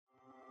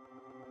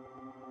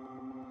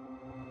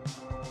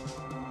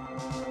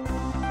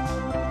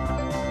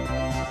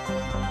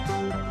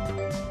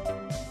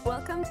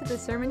Welcome to the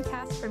Sermon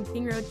Cast from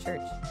King Road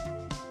Church.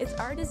 It's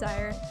our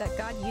desire that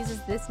God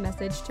uses this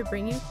message to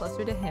bring you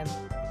closer to Him.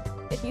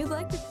 If you'd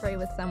like to pray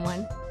with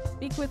someone,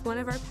 speak with one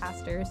of our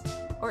pastors,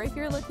 or if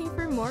you're looking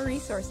for more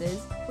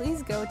resources,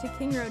 please go to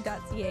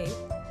kingroad.ca,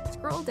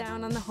 scroll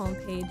down on the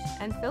homepage,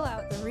 and fill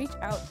out the Reach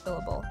Out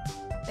fillable.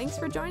 Thanks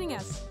for joining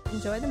us.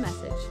 Enjoy the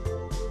message.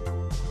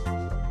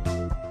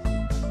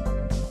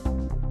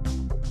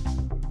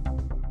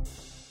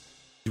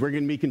 We're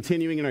going to be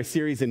continuing in our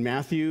series in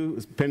Matthew,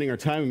 spending our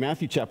time in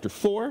Matthew chapter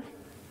 4,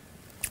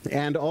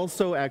 and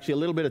also actually a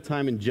little bit of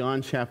time in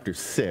John chapter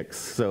 6.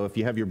 So if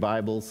you have your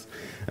Bibles,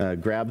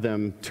 grab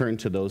them, turn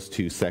to those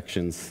two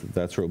sections.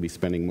 That's where we'll be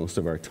spending most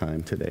of our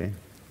time today.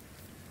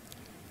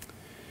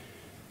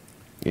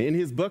 In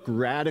his book,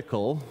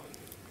 Radical,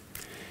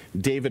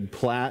 David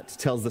Platt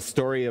tells the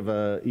story of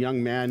a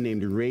young man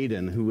named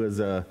Raiden who was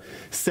a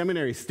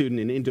seminary student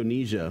in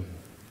Indonesia.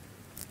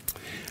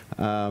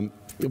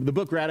 The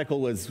book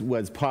Radical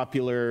was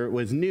popular,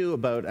 was new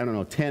about,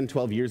 10,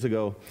 12 years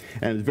ago,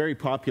 and it's a very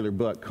popular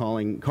book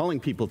calling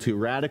people to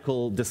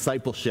radical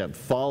discipleship,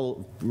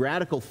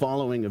 radical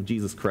following of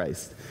Jesus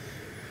Christ.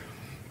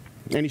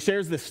 And he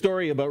shares this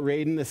story about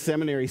Raiden, the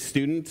seminary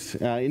student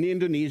in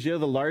Indonesia,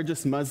 the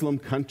largest Muslim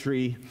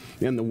country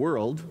in the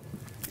world.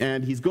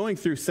 And he's going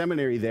through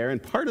seminary there,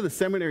 and part of the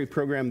seminary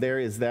program there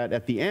is that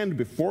at the end,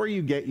 before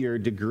you get your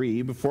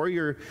degree, before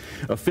you're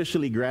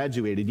officially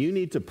graduated, you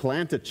need to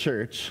plant a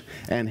church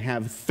and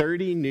have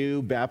 30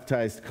 new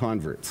baptized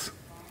converts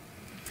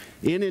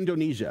in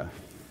Indonesia,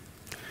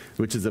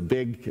 which is a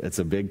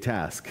big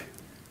task.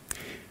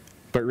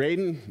 But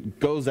Raiden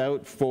goes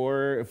out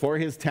for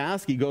his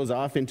task. He goes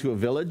off into a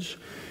village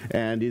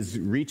and is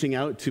reaching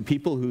out to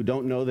people who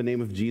don't know the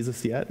name of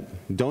Jesus yet,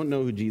 don't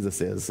know who Jesus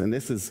is. And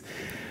this is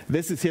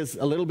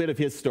a little bit of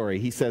his story.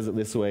 He says it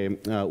this way.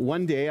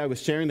 One day I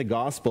was sharing the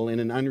gospel in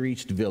an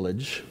unreached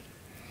village,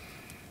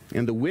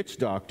 and the witch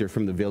doctor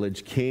from the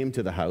village came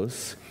to the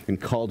house and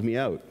called me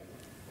out.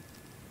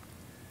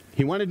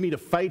 He wanted me to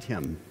fight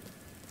him.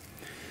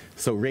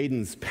 So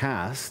Raiden's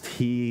past,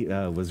 he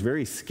was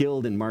very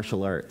skilled in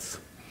martial arts,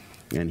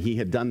 and he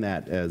had done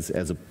that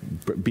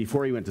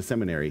before he went to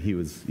seminary. He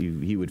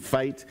would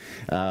fight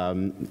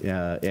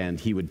and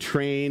he would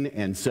train,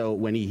 and so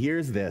when he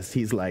hears this,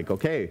 he's like,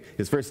 okay,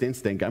 his first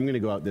instinct, I'm going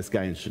to go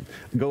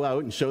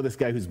out and show this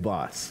guy who's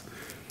boss.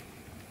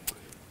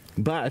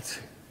 But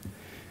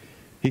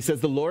he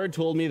says, the Lord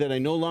told me that I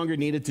no longer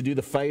needed to do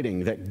the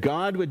fighting, that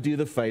God would do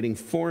the fighting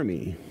for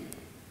me.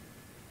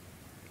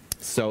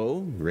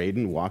 So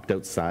Raiden walked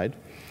outside,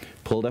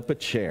 pulled up a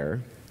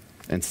chair,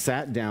 and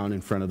sat down in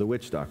front of the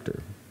witch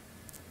doctor.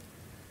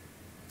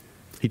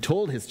 He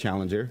told his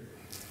challenger,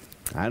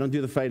 I don't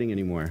do the fighting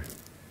anymore.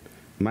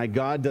 My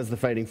God does the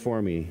fighting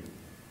for me.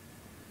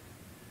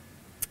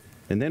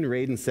 And then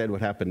Raiden said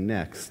what happened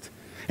next.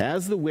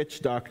 As the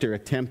witch doctor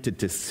attempted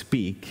to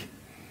speak,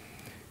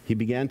 he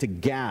began to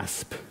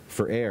gasp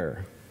for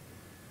air.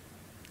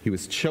 He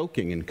was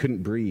choking and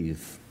couldn't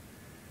breathe.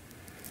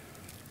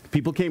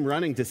 People came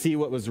running to see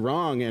what was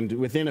wrong, and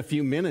within a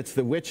few minutes,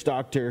 the witch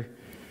doctor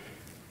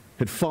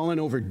had fallen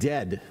over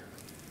dead.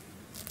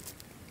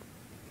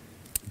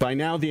 By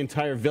now, the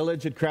entire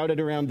village had crowded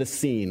around the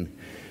scene.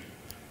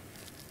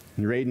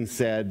 And Raiden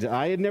said,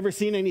 I had never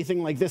seen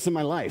anything like this in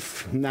my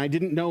life, and I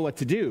didn't know what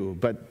to do.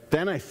 But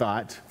then I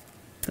thought,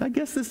 I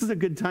guess this is a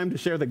good time to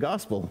share the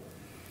gospel.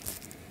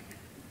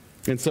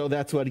 And so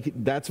that's what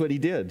he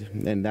did.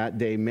 And that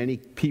day, many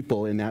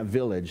people in that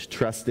village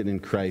trusted in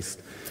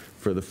Christ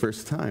for the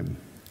first time.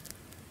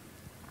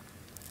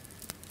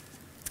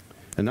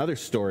 Another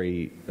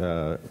story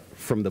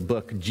from the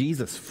book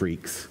Jesus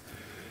Freaks,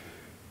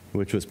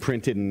 which was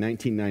printed in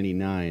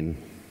 1999,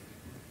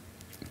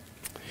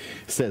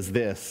 says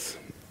this.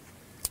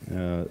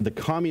 The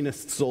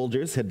communist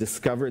soldiers had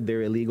discovered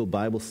their illegal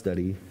Bible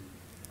study.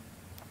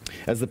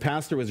 As the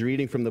pastor was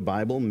reading from the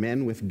Bible,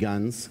 men with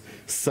guns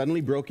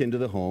suddenly broke into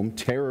the home,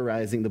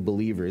 terrorizing the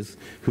believers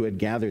who had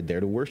gathered there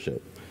to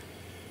worship.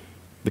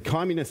 The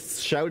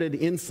communists shouted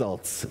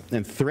insults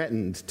and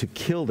threatened to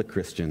kill the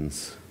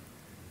Christians.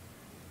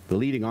 The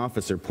leading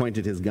officer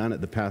pointed his gun at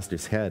the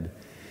pastor's head.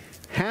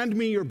 Hand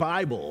me your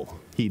Bible,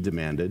 he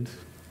demanded.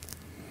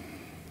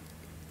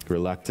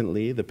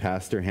 Reluctantly, the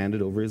pastor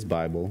handed over his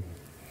Bible,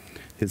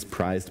 his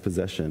prized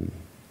possession.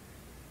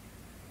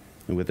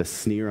 And with a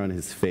sneer on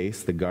his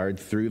face, the guard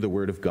threw the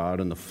word of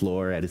God on the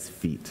floor at his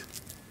feet.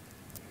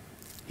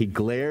 He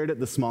glared at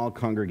the small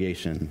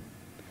congregation.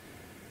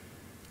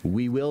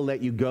 We will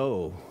let you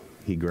go,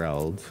 he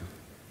growled.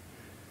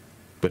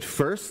 But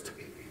first,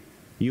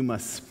 you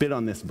must spit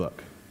on this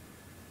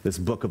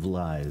book of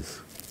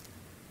lies.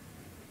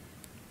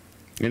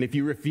 And if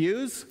you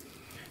refuse,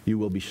 you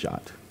will be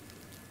shot.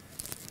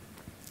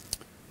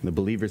 The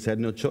believers had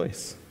no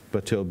choice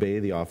but to obey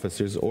the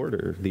officer's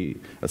order.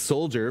 A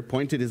soldier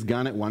pointed his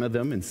gun at one of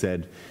them and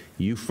said,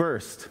 "You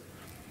first."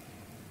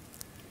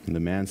 And the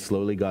man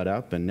slowly got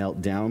up and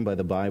knelt down by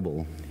the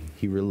Bible.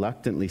 He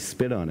reluctantly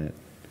spit on it.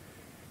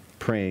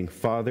 praying,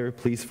 "Father,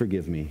 please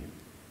forgive me."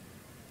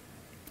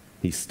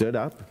 He stood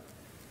up,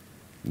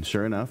 and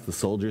sure enough, the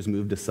soldiers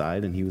moved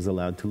aside and he was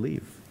allowed to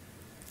leave.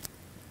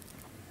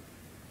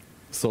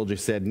 The soldier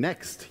said,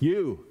 "Next,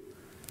 you,"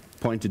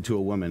 pointed to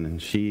a woman,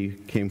 and she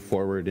came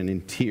forward and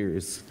in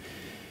tears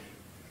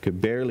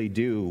could barely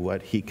do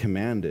what he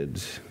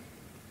commanded.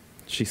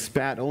 She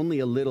spat only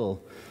a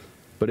little,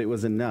 but it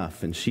was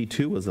enough, and she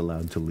too was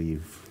allowed to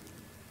leave.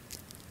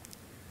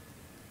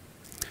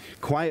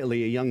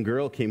 Quietly, a young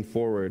girl came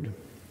forward.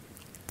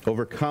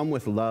 Overcome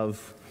with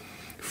love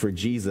for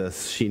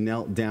Jesus, she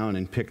knelt down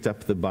and picked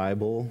up the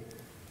Bible.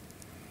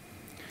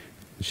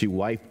 She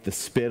wiped the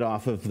spit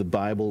off of the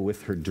Bible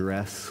with her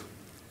dress.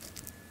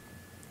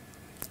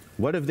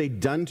 "What have they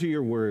done to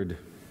your word?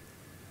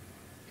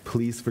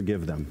 Please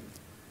forgive them,"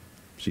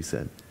 she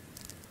said.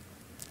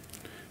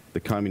 The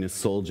communist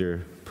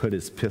soldier put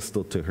his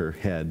pistol to her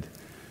head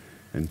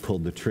and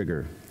pulled the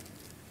trigger.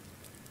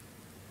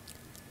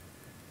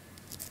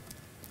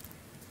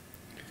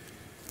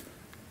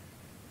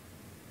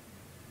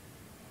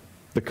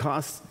 The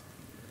cost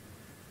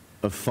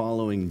of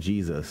following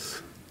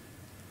Jesus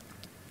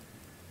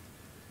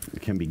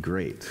can be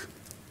great.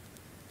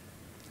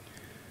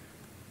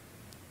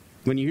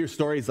 When you hear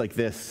stories like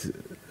this,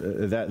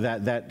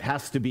 that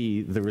has to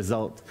be the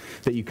result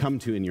that you come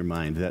to in your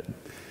mind, that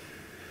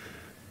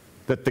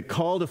the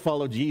call to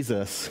follow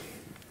Jesus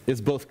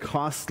is both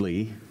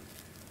costly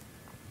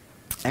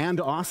and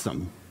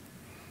awesome.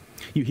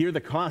 You hear the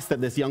cost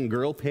that this young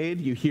girl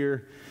paid. You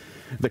hear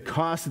the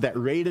cost that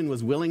Radon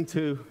was willing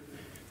to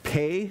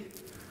pay,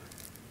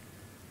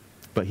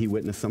 but he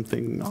witnessed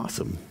something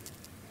awesome,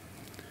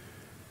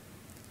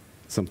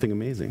 something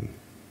amazing.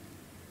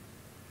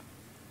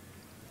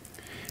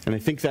 And I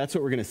think that's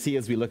what we're going to see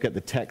as we look at the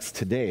text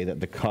today,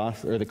 that the call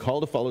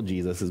to follow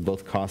Jesus is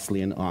both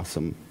costly and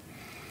awesome.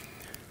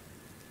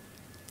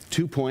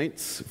 2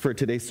 points for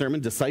today's sermon: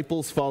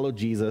 disciples follow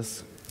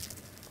Jesus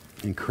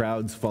and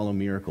crowds follow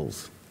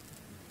miracles.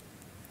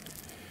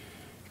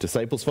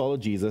 Disciples follow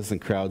Jesus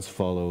and crowds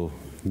follow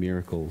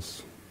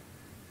miracles.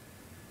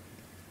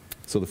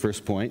 So the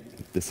first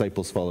point,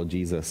 disciples follow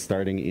Jesus,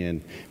 starting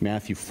in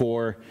Matthew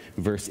 4,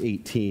 verse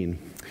 18.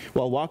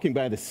 While walking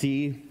by the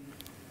sea,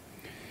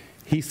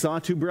 he saw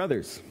 2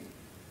 brothers,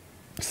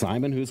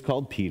 Simon, who's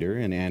called Peter,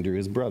 and Andrew,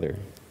 his brother,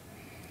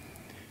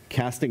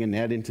 casting a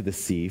net into the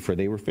sea, for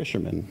they were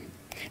fishermen.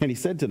 And he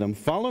said to them,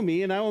 "Follow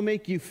me, and I will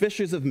make you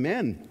fishers of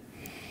men."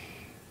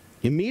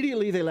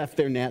 Immediately they left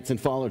their nets and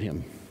followed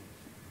him.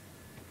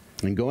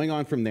 And going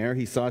on from there,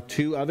 he saw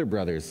 2 other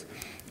brothers,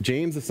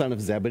 James the son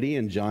of Zebedee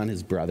and John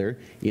his brother,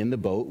 in the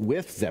boat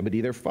with Zebedee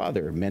their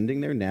father,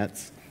 mending their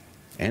nets,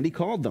 and he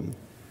called them.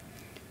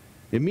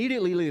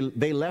 Immediately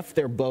they left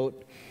their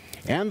boat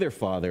and their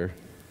father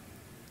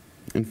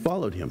and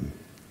followed him.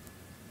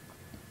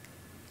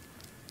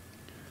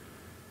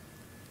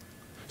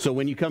 So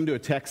when you come to a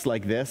text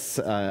like this,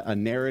 a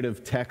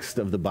narrative text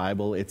of the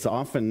Bible, it's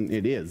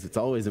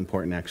always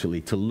important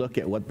actually to look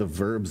at what the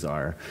verbs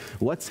are,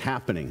 what's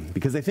happening.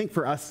 Because I think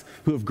for us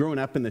who have grown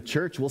up in the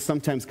church, we'll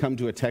sometimes come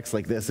to a text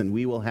like this and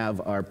we will have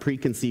our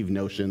preconceived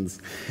notions,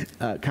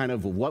 kind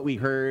of what we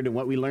heard and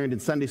what we learned in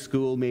Sunday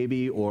school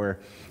maybe, or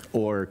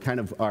kind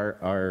of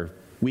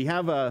we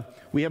have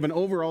an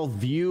overall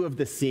view of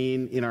the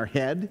scene in our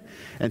head,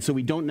 and so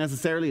we don't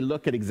necessarily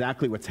look at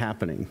exactly what's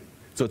happening.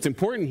 So it's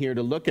important here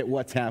to look at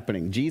what's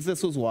happening.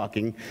 Jesus was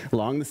walking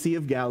along the Sea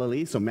of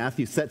Galilee, so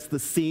Matthew sets the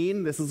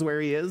scene. This is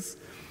where he is.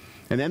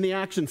 And then the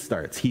action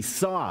starts. He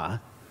saw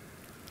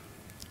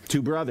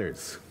 2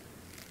 brothers.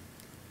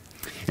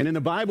 And in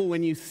the Bible,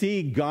 when you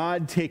see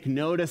God take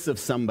notice of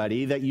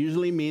somebody, that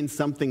usually means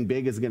something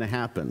big is going to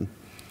happen.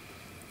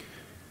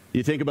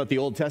 You think about the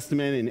Old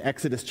Testament in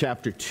Exodus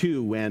chapter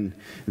 2 when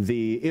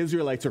the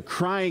Israelites are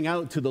crying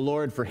out to the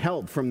Lord for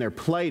help from their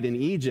plight in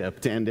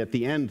Egypt. And at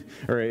the end,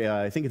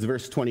 I think it's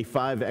verse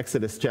 25,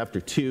 Exodus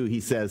chapter 2, he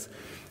says,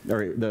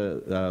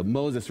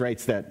 Moses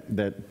writes that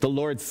the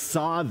Lord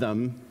saw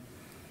them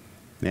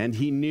and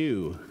he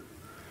knew.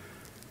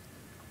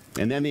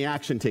 And then the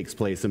action takes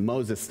place and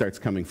Moses starts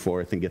coming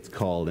forth and gets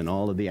called, and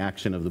all of the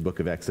action of the book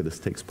of Exodus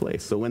takes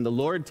place. So when the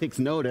Lord takes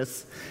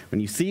notice,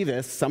 when you see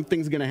this,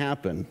 something's going to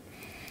happen.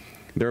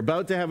 They're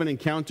about to have an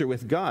encounter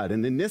with God.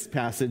 And in this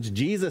passage,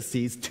 Jesus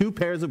sees 2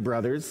 pairs of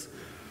brothers,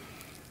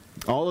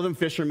 all of them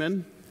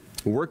fishermen,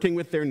 working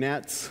with their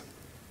nets.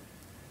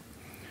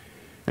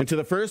 And to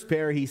the first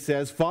pair, he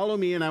says, "Follow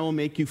me and I will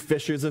make you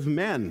fishers of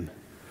men."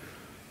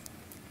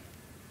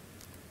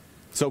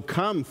 So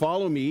come,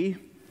 follow me,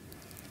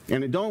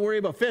 and don't worry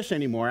about fish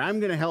anymore. I'm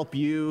going to help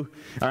you,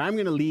 or I'm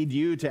going to lead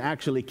you to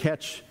actually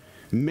catch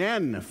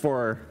men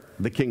for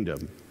the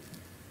kingdom.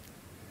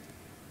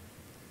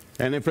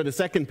 And then for the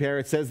second pair,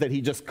 it says that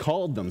he just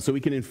called them. So we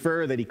can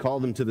infer that he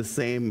called them to the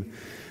same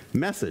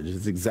message.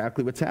 It's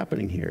exactly what's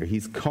happening here.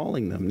 He's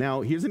calling them.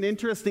 Now, here's an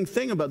interesting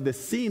thing about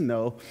this scene,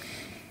 though.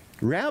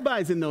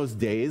 Rabbis in those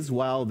days,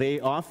 while they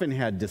often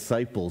had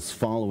disciples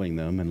following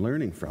them and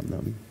learning from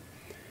them,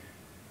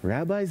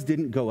 rabbis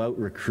didn't go out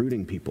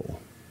recruiting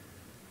people.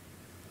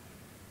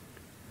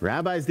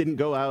 Rabbis didn't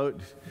go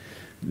out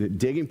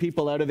digging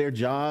people out of their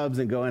jobs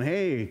and going,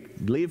 hey,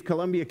 leave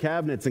Columbia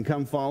cabinets and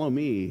come follow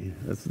me.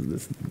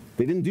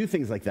 They didn't do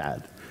things like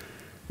that.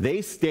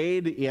 They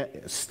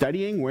stayed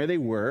studying where they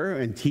were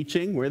and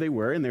teaching where they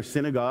were in their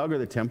synagogue or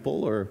the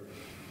temple,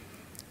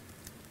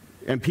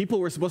 and people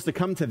were supposed to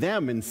come to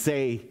them and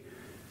say,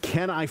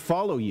 can I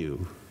follow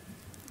you?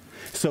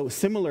 So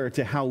similar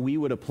to how we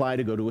would apply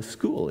to go to a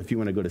school. If you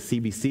want to go to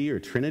CBC or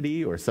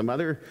Trinity or some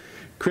other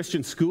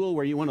Christian school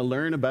where you want to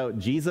learn about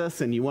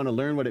Jesus and you want to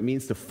learn what it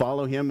means to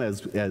follow him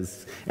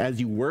as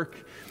you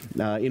work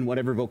in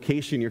whatever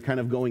vocation you're kind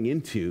of going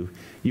into,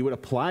 you would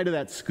apply to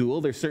that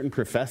school. There's certain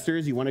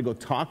professors. You want to go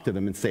talk to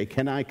them and say,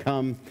 can I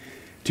come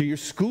to your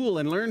school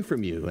and learn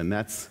from you? And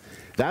that's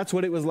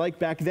what it was like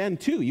back then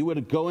too. You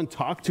would go and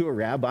talk to a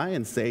rabbi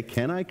and say,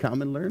 can I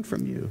come and learn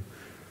from you?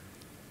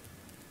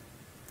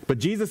 But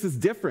Jesus is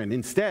different.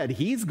 Instead,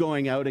 he's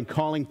going out and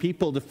calling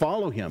people to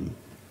follow him.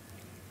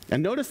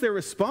 And notice their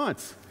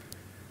response.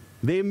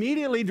 They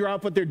immediately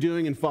drop what they're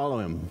doing and follow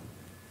him.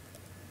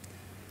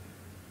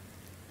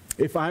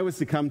 If I was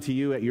to come to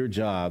you at your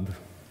job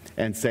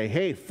and say,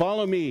 hey,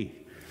 follow me,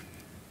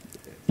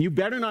 you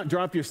better not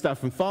drop your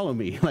stuff and follow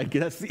me. Like,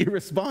 that's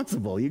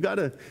irresponsible. You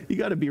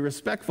gotta be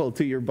respectful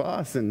to your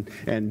boss and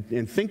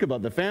think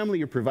about the family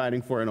you're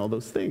providing for and all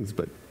those things.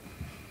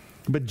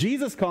 But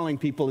Jesus calling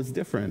people is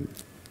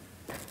different.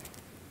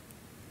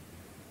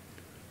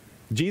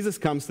 Jesus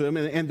comes to them,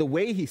 and the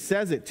way he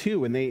says it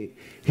too, and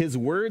his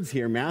words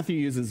here, Matthew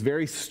uses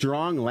very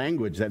strong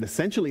language that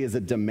essentially is a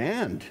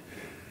demand.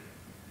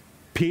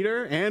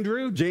 Peter,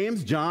 Andrew,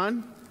 James,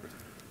 John,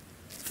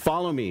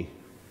 follow me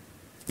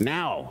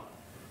now.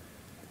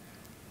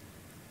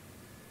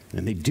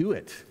 And they do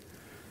it.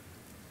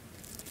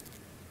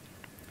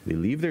 They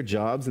leave their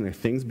jobs and their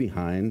things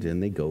behind,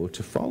 and they go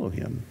to follow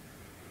him.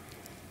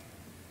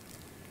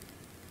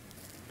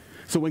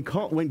 So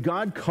when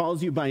God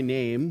calls you by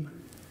name,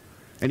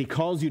 and he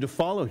calls you to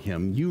follow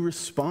him, you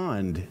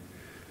respond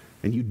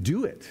and you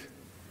do it.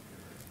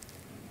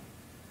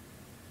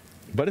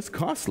 But it's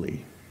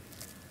costly.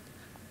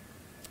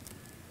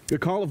 The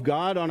call of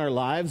God on our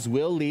lives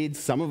will lead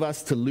some of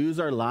us to lose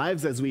our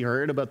lives, as we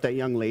heard about that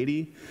young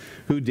lady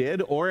who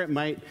did, or it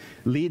might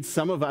lead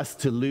some of us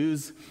to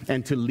lose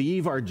and to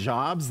leave our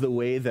jobs the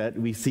way that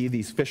we see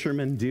these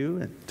fishermen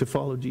do to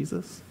follow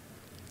Jesus.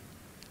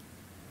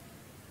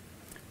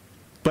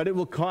 But it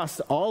will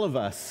cost all of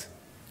us,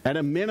 at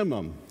a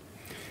minimum,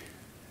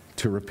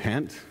 to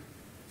repent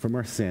from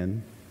our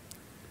sin,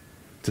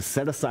 to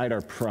set aside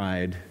our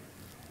pride,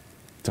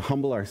 to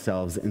humble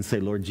ourselves and say,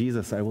 Lord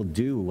Jesus, I will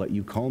do what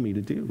you call me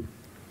to do.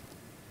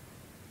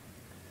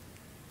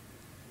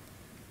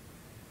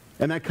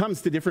 And that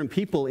comes to different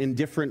people in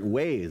different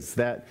ways.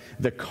 That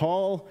the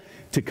call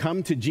to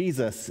come to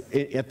Jesus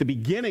at the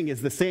beginning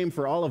is the same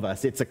for all of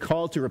us. It's a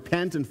call to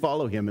repent and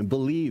follow him and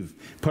believe,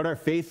 put our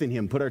faith in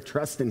him, put our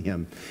trust in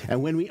him.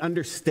 And when we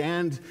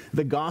understand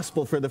the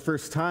gospel for the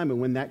first time,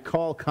 and when that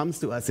call comes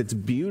to us, it's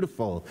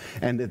beautiful.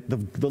 And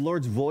the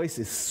Lord's voice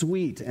is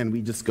sweet. And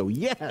we just go,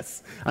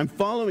 yes, I'm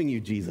following you,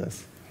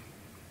 Jesus.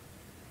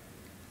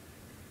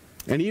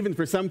 And even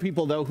for some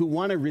people, though, who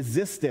want to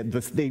resist it,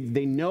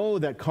 they know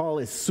that call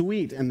is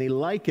sweet and they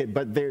like it,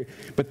 but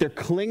they're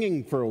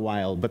clinging for a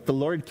while. But the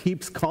Lord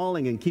keeps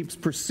calling and keeps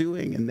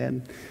pursuing, and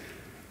then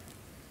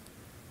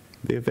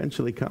they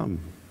eventually come.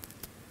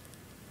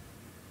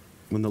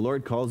 When the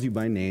Lord calls you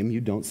by name, you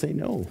don't say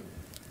no.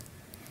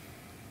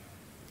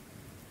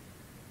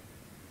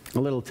 A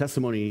little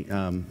testimony,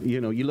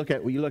 you look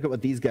at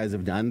what these guys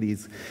have done.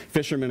 These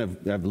fishermen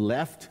have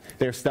left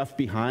their stuff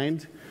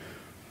behind.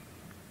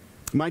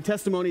 My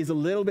testimony is a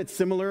little bit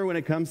similar when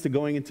it comes to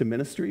going into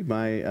ministry.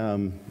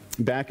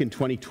 Back in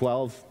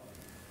 2012,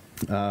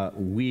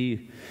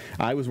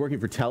 I was working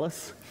for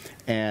TELUS,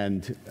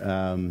 and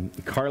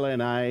Carla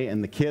and I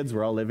and the kids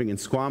were all living in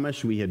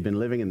Squamish. We had been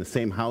living in the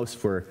same house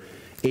for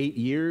 8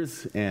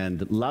 years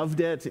and loved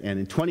it. And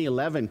in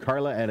 2011,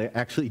 Carla had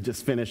actually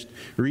just finished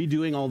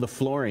redoing all the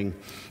flooring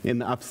in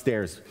the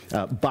upstairs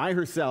by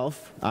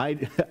herself.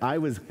 I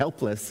was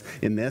helpless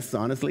in this,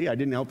 honestly. I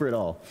didn't help her at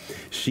all.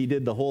 She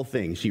did the whole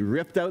thing. She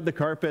ripped out the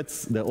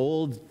carpets, the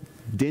old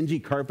dingy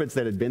carpets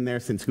that had been there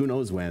since who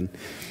knows when,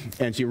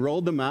 and she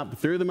rolled them up,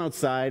 threw them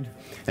outside,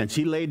 and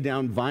she laid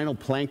down vinyl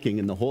planking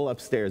in the whole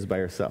upstairs by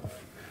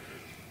herself.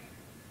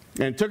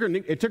 And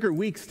it took her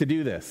weeks to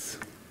do this,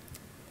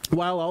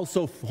 while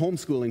also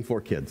homeschooling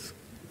 4 kids.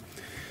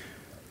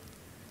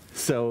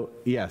 So,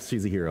 yes,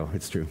 she's a hero.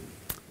 It's true.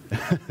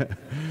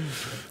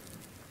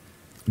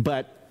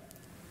 But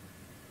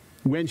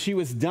when she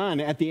was done,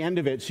 at the end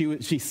of it,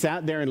 she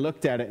sat there and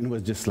looked at it and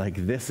was just like,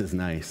 this is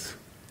nice.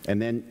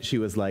 And then she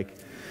was like,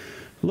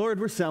 Lord,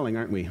 we're selling,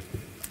 aren't we?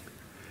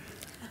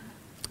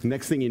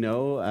 Next thing you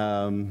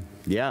know,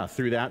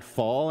 through that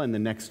fall and the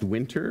next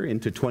winter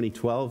into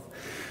 2012,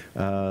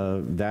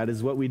 that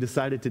is what we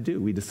decided to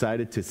do. We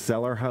decided to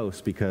sell our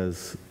house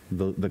because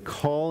the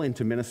call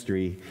into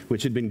ministry,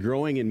 which had been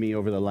growing in me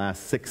over the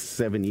last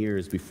 6-7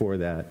 years before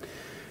that,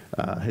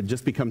 had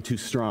just become too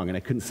strong, and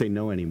I couldn't say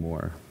no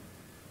anymore.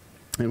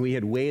 And we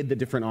had weighed the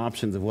different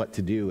options of what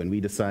to do, and we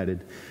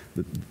decided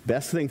the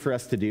best thing for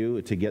us to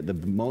do to get the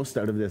most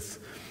out of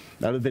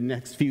the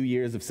next few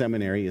years of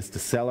seminary is to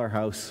sell our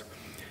house,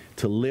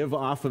 to live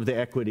off of the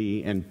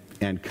equity,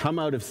 and come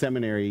out of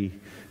seminary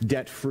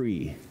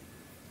debt-free.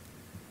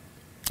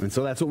 And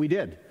so that's what we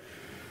did.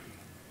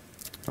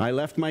 I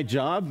left my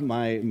job,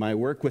 my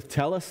work with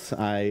TELUS.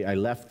 I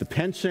left the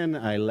pension.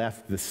 I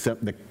left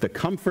the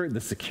comfort,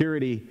 the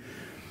security.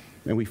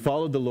 And we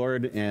followed the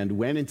Lord and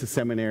went into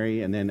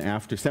seminary. And then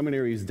after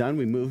seminary was done,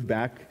 we moved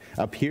back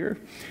up here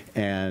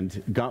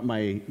and got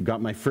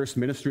my first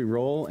ministry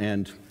role.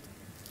 And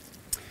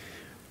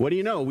what do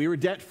you know? We were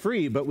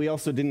debt-free, but we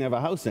also didn't have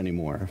a house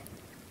anymore.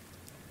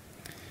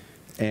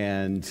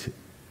 And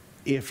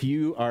if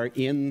you've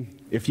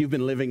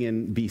been living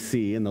in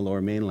BC, in the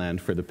Lower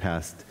Mainland, for the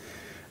past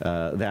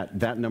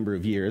that number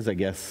of years, I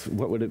guess,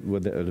 what would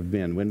it have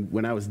been?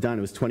 When I was done,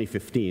 it was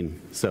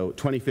 2015. So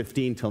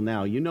 2015 till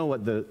now, you know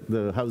what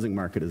the housing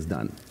market has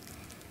done.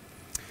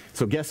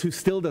 So guess who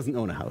still doesn't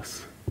own a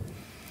house?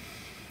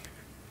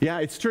 Yeah,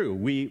 it's true.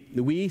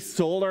 We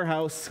sold our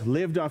house,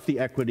 lived off the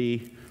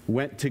equity,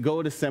 went to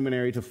go to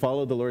seminary to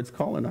follow the Lord's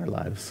call in our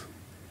lives.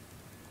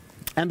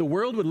 And the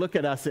world would look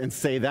at us and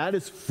say, that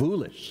is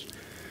foolish.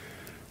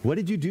 What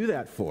did you do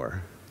that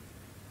for?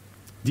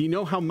 Do you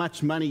know how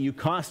much money you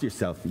cost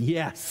yourself?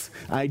 Yes,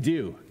 I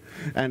do.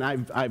 And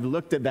I've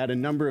looked at that a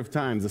number of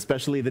times,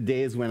 especially the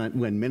days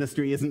when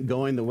ministry isn't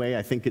going the way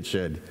I think it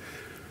should.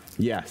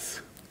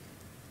 Yes.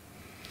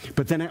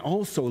 But then I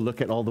also look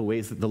at all the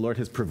ways that the Lord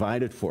has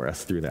provided for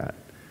us through that.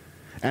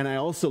 And I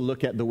also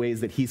look at the ways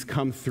that he's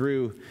come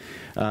through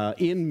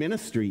in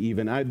ministry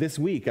even. This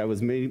week I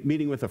was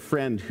meeting with a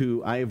friend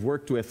who I have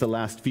worked with the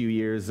last few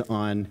years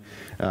on,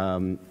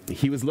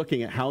 he was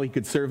looking at how he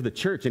could serve the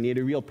church, and he had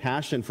a real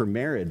passion for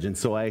marriage. And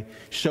so I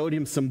showed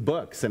him some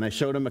books, and I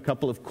showed him a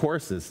couple of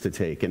courses to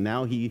take. And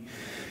now he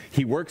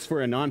works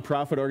for a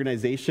nonprofit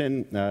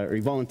organization, or he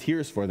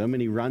volunteers for them,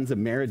 and he runs a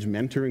marriage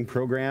mentoring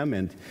program,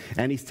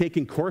 and he's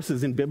taking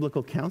courses in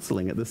biblical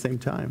counseling at the same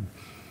time.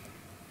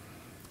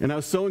 And I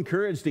was so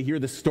encouraged to hear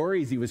the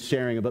stories he was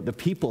sharing about the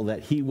people that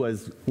he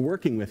was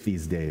working with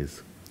these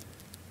days.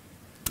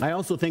 I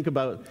also think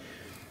about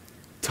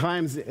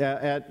times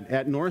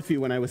at Northview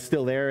when I was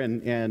still there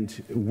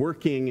and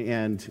working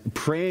and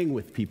praying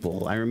with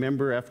people. I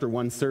remember after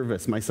one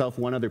service, myself,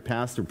 one other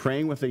pastor,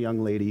 praying with a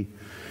young lady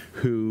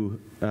who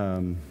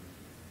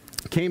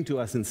came to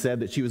us and said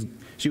that she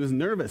was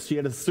nervous. She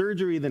had a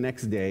surgery the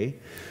next day,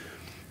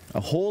 a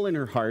hole in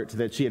her heart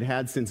that she had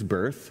had since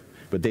birth.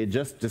 But they had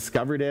just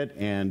discovered it,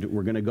 and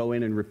were going to go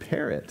in and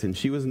repair it. And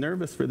she was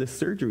nervous for this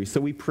surgery, so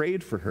we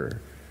prayed for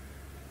her.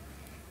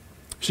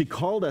 She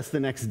called us the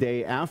next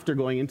day after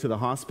going into the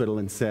hospital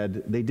and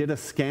said, they did a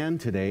scan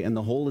today, and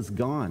the hole is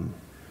gone.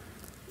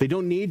 They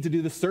don't need to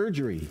do the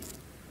surgery.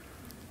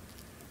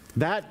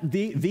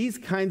 These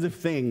kinds of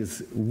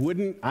things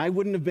I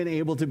wouldn't have been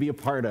able to be a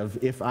part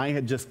of if I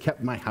had just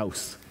kept my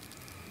house.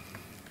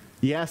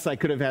 Yes, I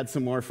could have had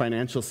some more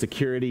financial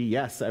security.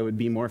 Yes, I would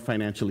be more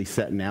financially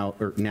set now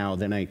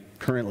than I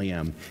currently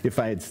am if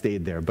I had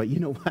stayed there. But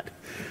you know what?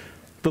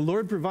 The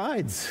Lord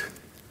provides.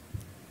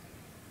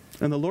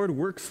 And the Lord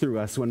works through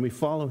us when we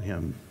follow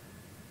him.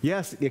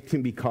 Yes, it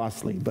can be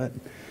costly, but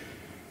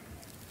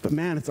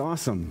man, it's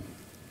awesome.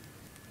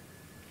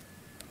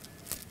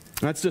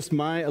 That's just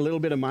a little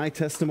bit of my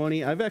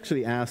testimony. I've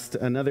actually asked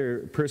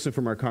another person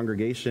from our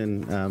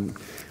congregation,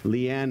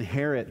 Leanne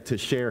Harrett, to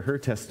share her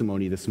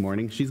testimony this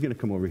morning. She's going to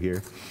come over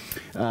here.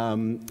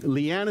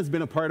 Leanne has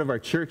been a part of our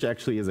church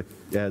actually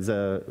as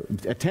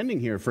attending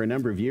here for a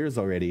number of years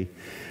already,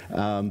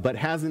 but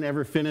hasn't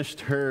ever finished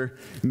her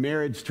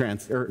marriage.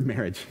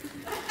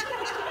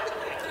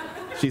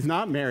 She's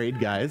not married,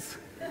 guys,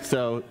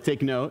 so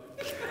take note.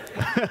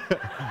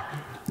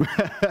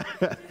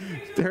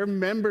 Her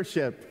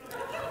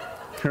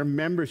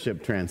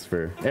membership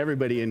transfer.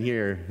 Everybody in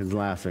here is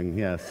laughing,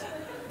 yes.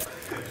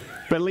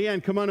 But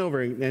Leanne, come on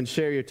over and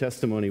share your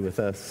testimony with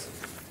us.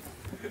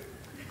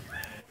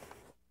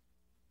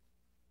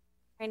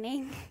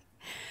 Morning.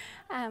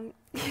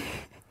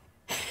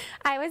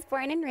 I was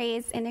born and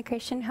raised in a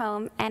Christian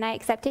home, and I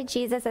accepted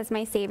Jesus as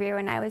my Savior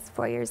when I was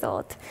 4 years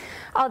old.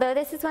 Although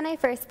this is when I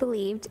first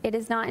believed, it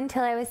is not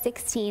until I was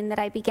 16 that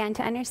I began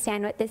to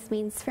understand what this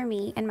means for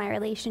me and my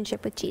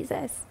relationship with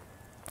Jesus.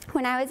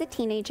 When I was a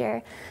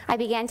teenager, I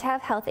began to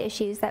have health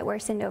issues that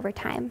worsened over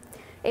time.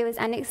 It was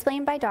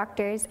unexplained by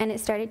doctors, and it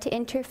started to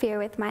interfere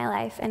with my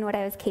life and what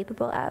I was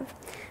capable of.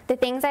 The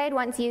things I had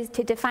once used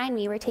to define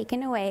me were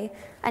taken away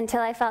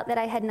until I felt that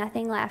I had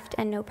nothing left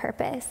and no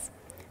purpose.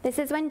 This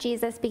is when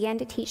Jesus began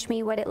to teach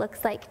me what it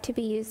looks like to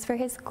be used for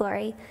his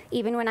glory,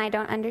 even when I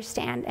don't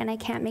understand and I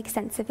can't make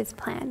sense of his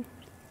plan.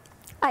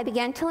 I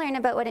began to learn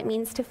about what it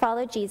means to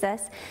follow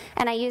Jesus,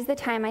 and I used the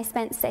time I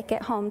spent sick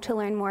at home to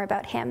learn more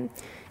about him.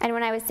 And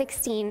when I was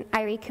 16,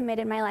 I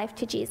recommitted my life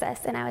to Jesus,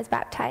 and I was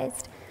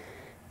baptized.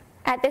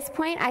 At this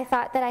point, I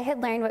thought that I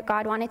had learned what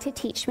God wanted to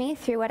teach me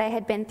through what I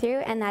had been through,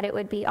 and that it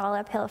would be all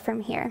uphill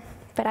from here.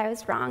 But I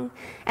was wrong,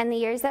 and the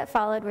years that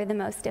followed were the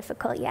most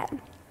difficult yet.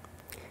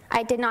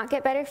 I did not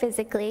get better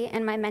physically,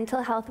 and my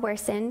mental health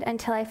worsened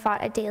until I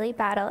fought a daily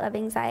battle of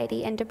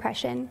anxiety and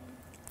depression.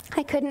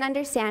 I couldn't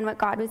understand what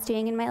God was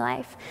doing in my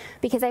life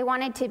because I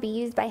wanted to be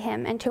used by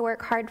him and to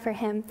work hard for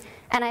him,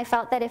 and I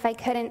felt that if I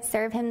couldn't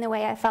serve him the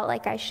way I felt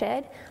like I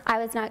should, I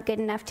was not good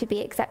enough to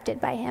be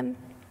accepted by him.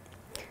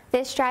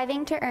 This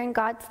striving to earn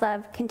God's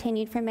love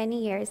continued for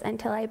many years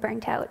until I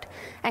burnt out,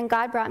 and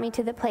God brought me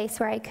to the place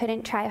where I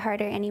couldn't try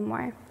harder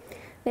anymore.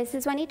 This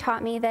is when he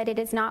taught me that it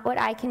is not what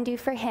I can do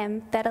for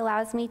him that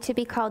allows me to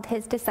be called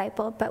his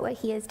disciple, but what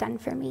he has done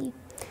for me.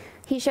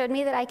 He showed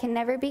me that I can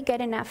never be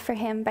good enough for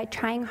him by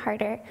trying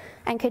harder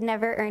and could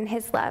never earn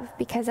his love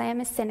because I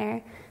am a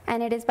sinner,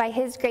 and it is by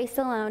his grace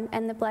alone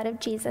and the blood of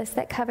Jesus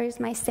that covers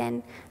my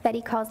sin that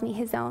he calls me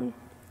his own.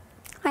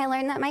 I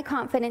learned that my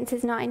confidence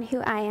is not in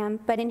who I am,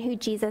 but in who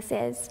Jesus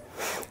is.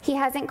 He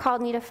hasn't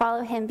called me to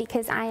follow him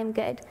because I am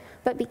good,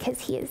 but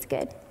because he is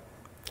good.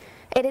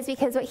 It is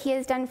because what he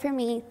has done for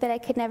me that I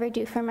could never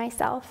do for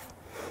myself.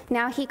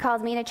 Now he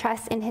calls me to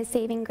trust in his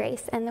saving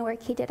grace and the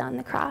work he did on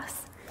the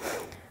cross.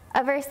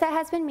 A verse that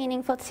has been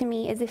meaningful to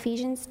me is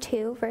Ephesians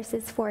 2,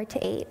 verses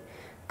 4-8.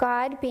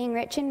 God, being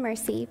rich in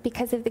mercy,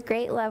 because of the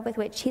great love with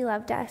which he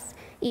loved us,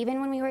 even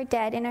when we were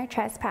dead in our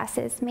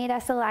trespasses, made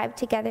us alive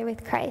together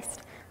with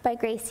Christ. By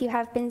grace you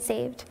have been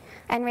saved,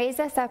 and raised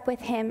us up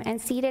with him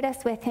and seated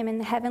us with him in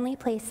the heavenly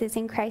places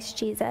in Christ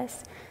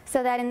Jesus,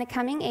 so that in the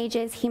coming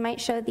ages he might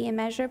show the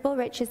immeasurable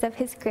riches of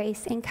his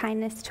grace and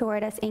kindness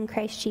toward us in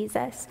Christ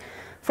Jesus.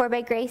 For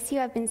by grace you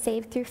have been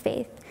saved through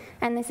faith,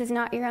 and this is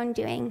not your own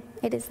doing,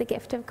 it is the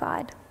gift of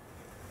God.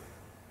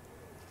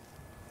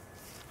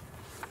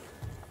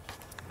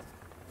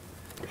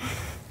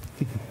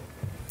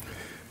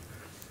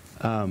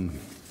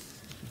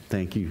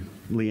 Thank you,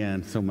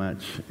 Leanne, so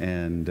much.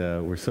 And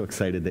we're so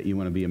excited that you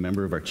want to be a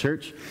member of our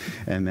church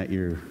and that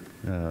you're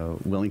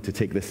willing to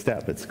take this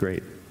step. It's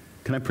great.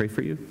 Can I pray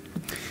for you?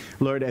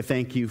 Lord, I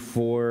thank you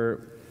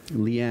for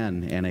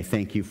Leanne, and I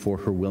thank you for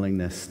her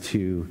willingness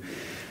to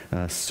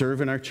serve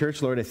in our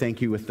church. Lord, I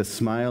thank you with the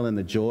smile and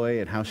the joy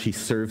and how she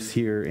serves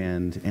here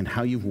and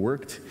how you've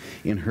worked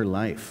in her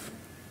life.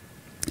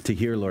 To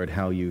hear, Lord,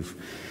 how you've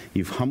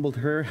humbled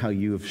her, how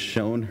you have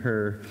shown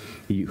her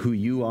who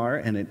you are,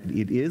 and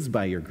it is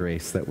by your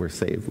grace that we're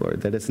saved,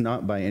 Lord, that it's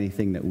not by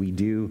anything that we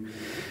do.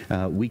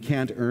 We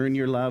can't earn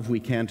your love, we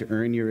can't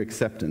earn your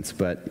acceptance,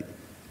 but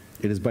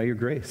it is by your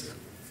grace.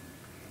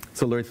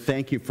 So, Lord,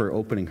 thank you for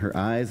opening her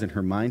eyes and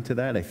her mind to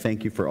that. I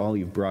thank you for all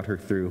you've brought her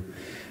through.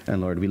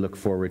 And, Lord, we look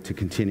forward to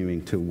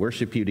continuing to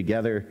worship you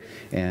together,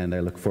 and I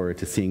look forward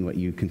to seeing what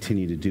you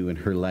continue to do in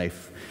her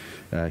life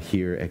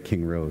here at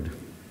King Road.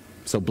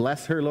 So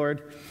bless her,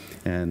 Lord,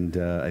 and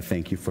I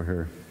thank you for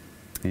her.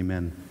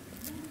 Amen.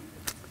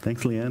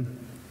 Thanks, Leanne.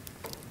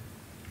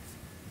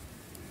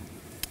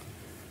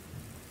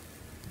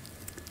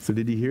 So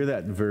did you hear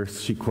that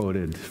verse she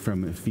quoted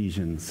from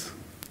Ephesians?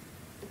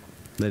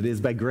 That it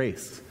is by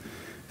grace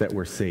that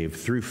we're saved,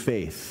 through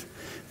faith.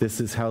 This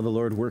is how the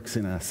Lord works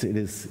in us.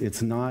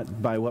 It's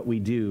not by what we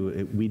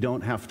do. We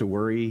don't have to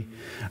worry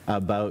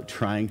about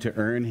trying to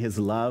earn his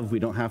love. We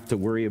don't have to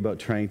worry about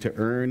trying to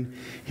earn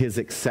his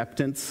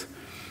acceptance.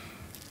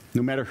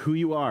 No matter who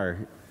you are,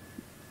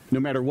 no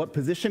matter what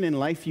position in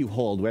life you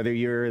hold, whether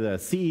you're the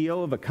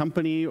CEO of a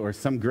company or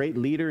some great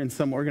leader in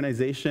some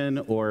organization,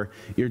 or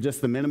you're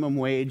just the minimum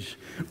wage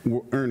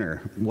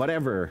earner,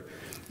 whatever,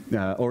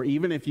 or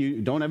even if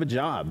you don't have a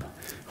job,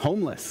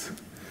 homeless,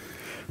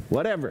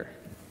 whatever.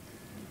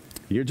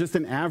 You're just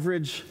an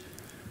average,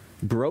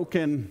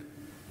 broken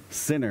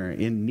sinner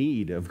in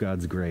need of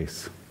God's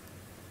grace.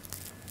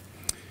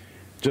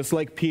 Just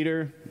like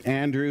Peter,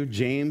 Andrew,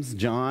 James,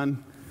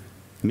 John,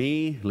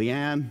 me,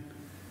 Leanne,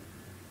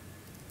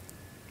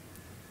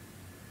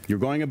 you're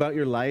going about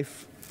your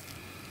life,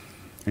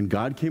 and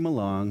God came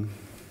along,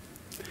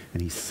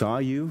 and he saw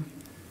you,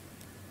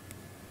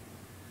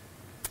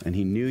 and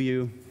he knew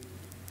you,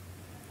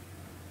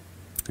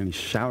 and he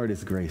showered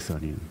his grace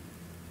on you.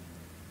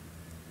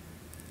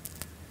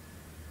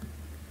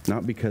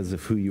 Not because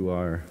of who you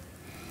are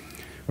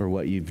or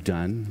what you've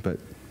done, but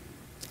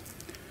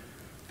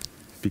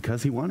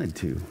because he wanted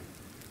to.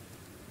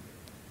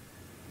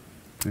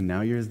 And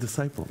now you're his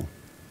disciple.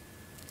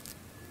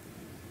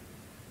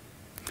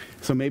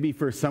 So maybe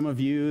for some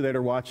of you that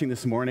are watching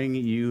this morning,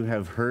 you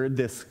have heard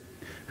this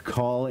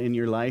call in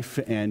your life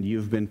and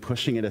you've been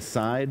pushing it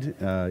aside.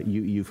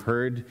 You've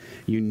heard,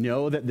 you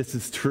know that this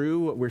is true,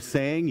 what we're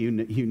saying.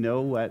 You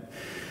know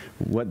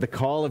what the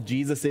call of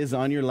Jesus is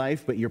on your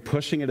life, but you're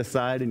pushing it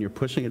aside and you're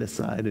pushing it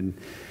aside, and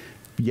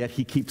yet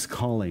he keeps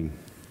calling.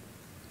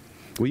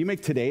 Will you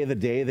make today the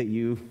day that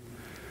you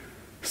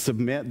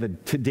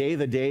submit, today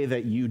the day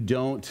that you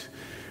don't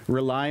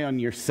rely on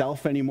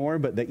yourself anymore,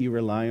 but that you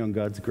rely on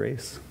God's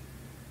grace?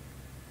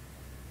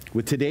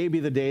 Would today be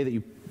the day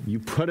that you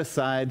put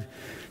aside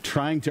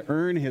trying to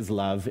earn his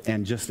love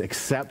and just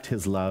accept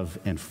his love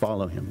and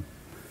follow him?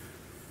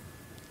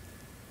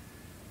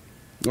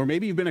 Or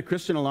maybe you've been a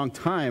Christian a long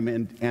time,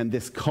 and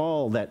this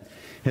call that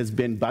has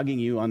been bugging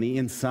you on the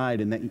inside,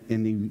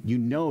 and you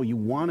know you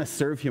want to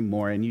serve him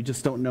more, and you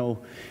just don't know,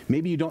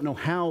 maybe you don't know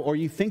how, or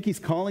you think he's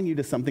calling you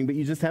to something, but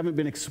you just haven't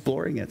been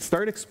exploring it.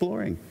 Start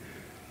exploring.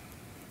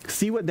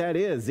 See what that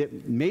is.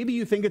 Maybe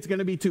you think it's going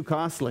to be too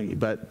costly,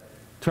 but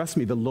trust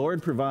me, the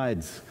Lord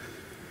provides.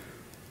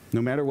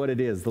 No matter what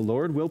it is, the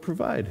Lord will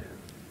provide.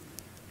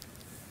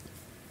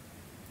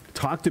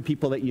 Talk to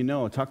people that you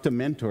know. Talk to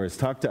mentors.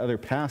 Talk to other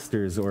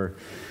pastors or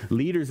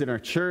leaders in our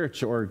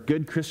church or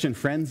good Christian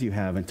friends you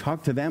have, and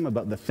talk to them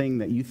about the thing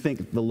that you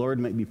think the Lord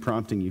might be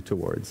prompting you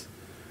towards.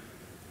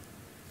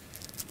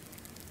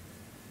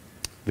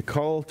 The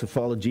call to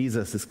follow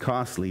Jesus is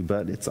costly,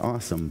 but it's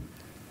awesome.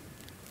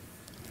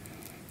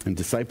 And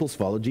disciples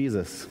follow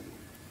Jesus.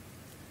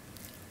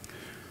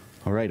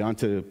 All right, on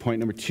to point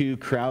number 2,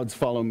 crowds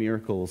follow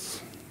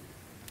miracles.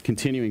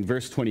 Continuing,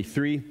 verse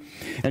 23,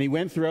 and he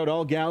went throughout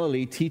all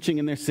Galilee, teaching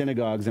in their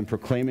synagogues and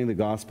proclaiming the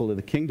gospel of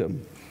the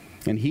kingdom,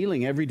 and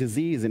healing every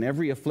disease and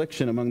every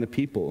affliction among the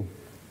people.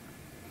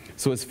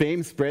 So his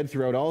fame spread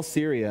throughout all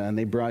Syria, and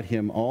they brought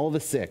him all the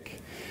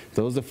sick,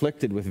 those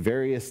afflicted with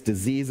various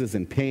diseases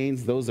and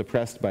pains, those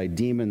oppressed by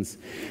demons,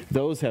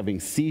 those having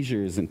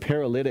seizures and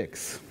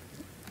paralytics,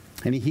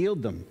 and he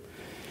healed them.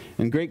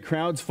 And great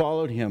crowds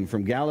followed him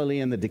from Galilee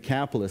and the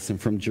Decapolis,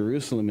 and from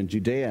Jerusalem and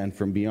Judea, and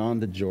from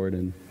beyond the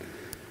Jordan.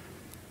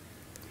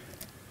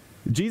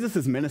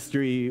 Jesus'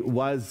 ministry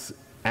was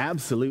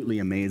absolutely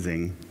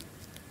amazing,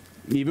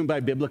 even by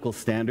biblical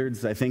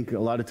standards. I think a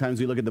lot of times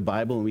we look at the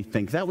Bible and we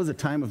think that was a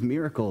time of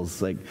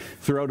miracles, like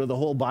throughout the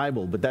whole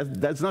Bible, but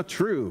that's not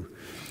true.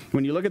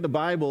 When you look at the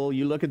Bible,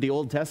 you look at the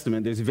Old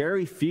Testament, there's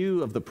very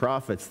few of the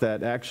prophets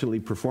that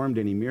actually performed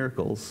any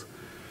miracles.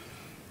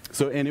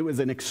 And it was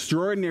an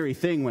extraordinary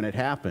thing when it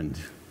happened.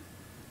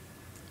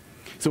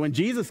 So when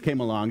Jesus came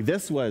along,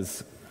 this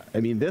was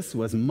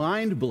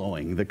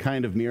mind-blowing, the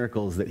kind of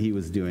miracles that he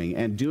was doing,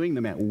 and doing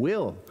them at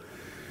will,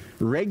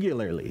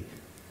 regularly.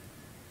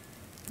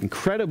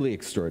 Incredibly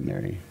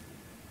extraordinary.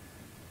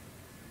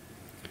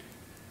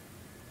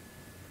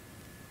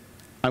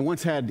 I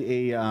once had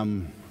a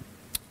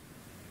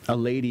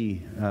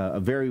lady, a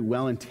very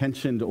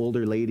well-intentioned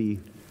older lady,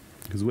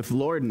 who's with the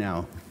Lord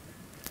now,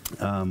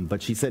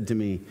 but she said to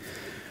me,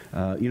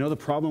 the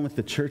problem with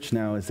the church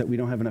now is that we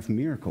don't have enough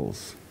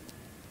miracles.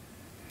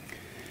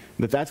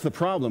 But that's the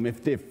problem.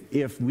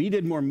 If we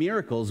did more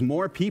miracles,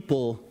 more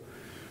people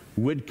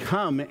would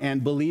come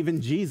and believe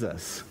in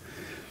Jesus.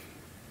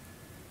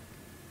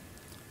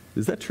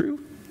 Is that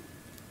true?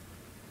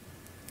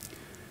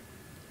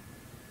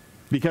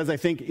 Because I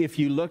think if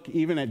you look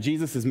even at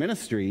Jesus'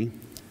 ministry,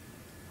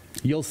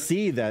 you'll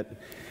see that,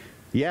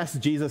 yes,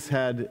 Jesus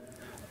had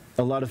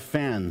a lot of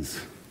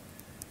fans,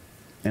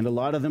 and a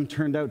lot of them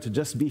turned out to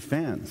just be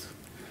fans.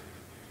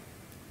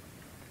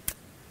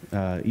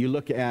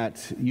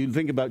 You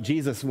think about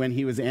Jesus when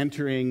he was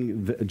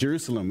entering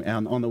Jerusalem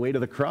on the way to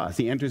the cross.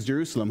 He enters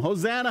Jerusalem.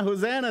 Hosanna,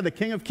 Hosanna, the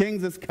King of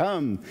Kings has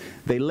come.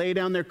 They lay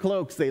down their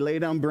cloaks, they lay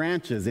down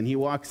branches, and he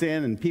walks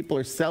in and people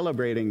are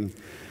celebrating.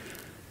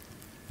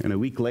 And a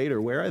week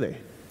later, where are they?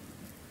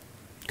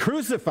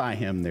 Crucify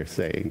him, they're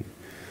saying.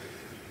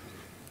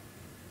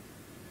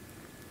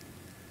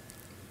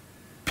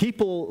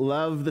 People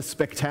love the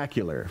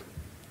spectacular,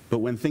 but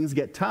when things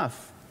get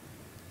tough,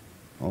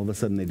 all of a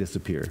sudden they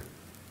disappear.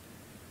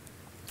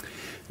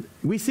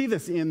 We see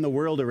this in the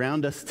world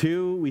around us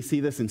too. We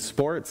see this in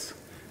sports.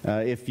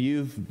 If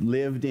you've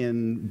lived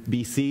in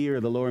BC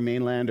or the Lower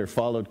Mainland or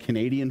followed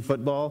Canadian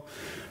football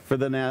for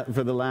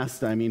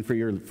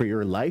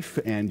your life,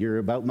 and you're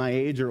about my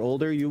age or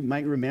older, you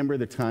might remember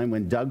the time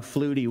when Doug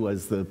Flutie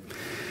was the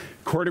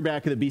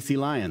quarterback of the BC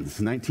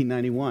Lions,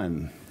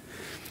 1991.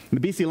 The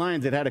BC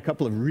Lions had a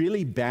couple of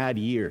really bad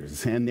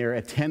years, and their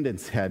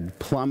attendance had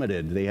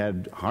plummeted. They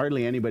had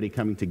hardly anybody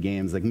coming to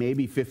games, like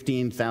maybe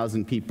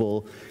 15,000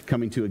 people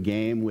coming to a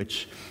game,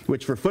 which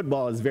for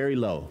football is very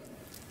low.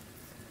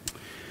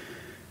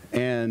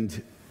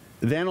 And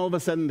then all of a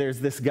sudden there's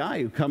this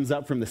guy who comes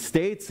up from the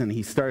States, and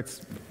he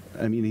starts,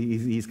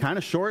 he's kind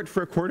of short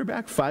for a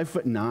quarterback,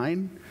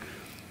 5'9",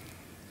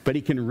 but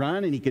he can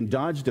run and he can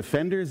dodge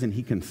defenders and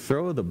he can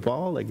throw the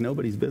ball like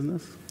nobody's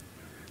business.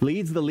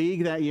 Leads the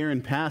league that year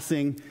in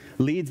passing,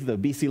 leads the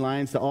BC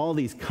Lions to all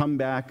these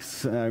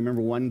comebacks. I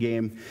remember one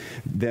game,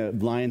 the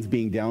Lions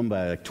being down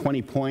by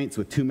 20 points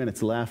with 2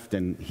 minutes left,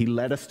 and he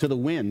led us to the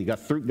win. He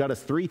got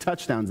us 3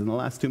 touchdowns in the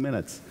last 2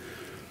 minutes.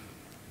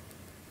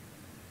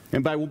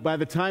 And by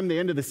the time the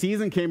end of the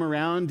season came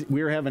around,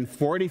 we were having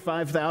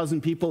 45,000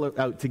 people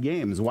out to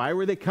games. Why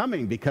were they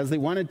coming? Because they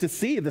wanted to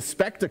see the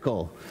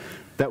spectacle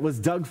that was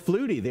Doug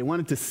Flutie. They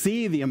wanted to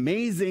see the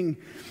amazing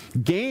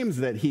games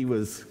that he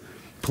was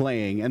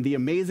playing and the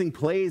amazing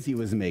plays he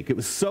was making. It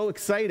was so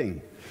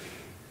exciting.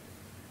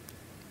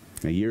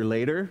 A year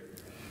later,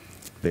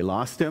 they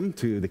lost him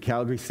to the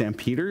Calgary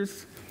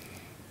Stampeders,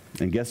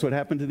 and guess what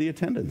happened to the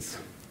attendance?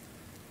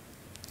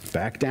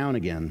 Back down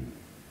again.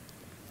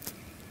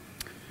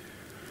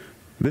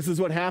 This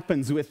is what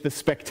happens with the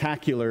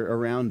spectacular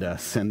around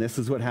us, and this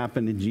is what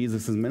happened in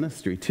Jesus'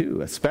 ministry too,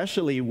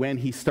 especially when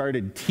he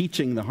started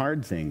teaching the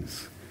hard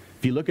things.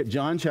 If you look at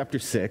John chapter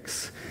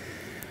 6,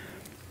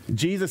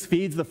 Jesus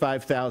feeds the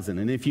 5,000,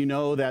 and if you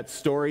know that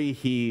story,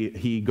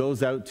 he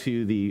goes out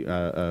to the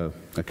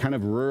a kind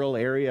of rural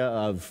area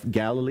of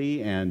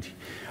Galilee, and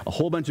a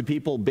whole bunch of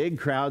people, big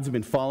crowds, have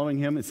been following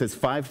him. It says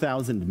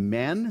 5,000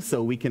 men,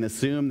 so we can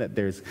assume that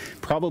there's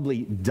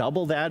probably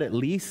double that at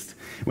least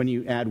when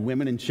you add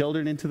women and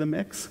children into the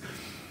mix.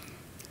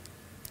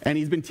 And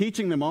he's been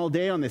teaching them all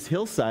day on this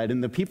hillside,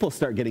 and the people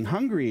start getting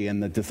hungry,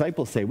 and the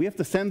disciples say, we have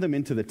to send them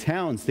into the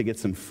towns to get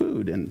some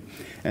food.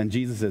 And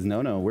Jesus says,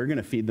 no, we're going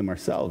to feed them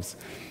ourselves.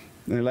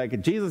 And they're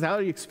like, Jesus, how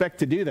do you expect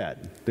to do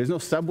that? There's no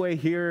Subway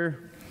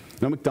here,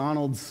 no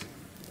McDonald's.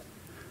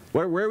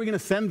 Where are we going to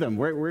send them?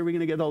 Where are we going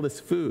to get all this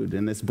food?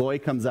 And this boy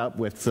comes up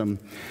with some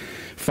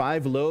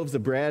 5 loaves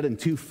of bread and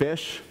 2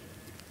 fish.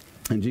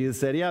 And Jesus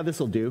said, yeah, this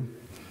will do.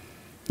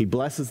 He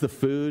blesses the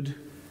food.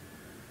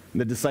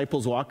 The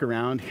disciples walk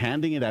around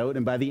handing it out,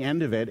 and by the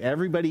end of it,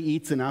 everybody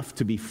eats enough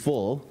to be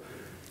full,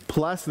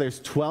 plus there's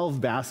 12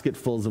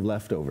 basketfuls of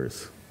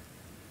leftovers.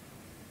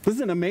 This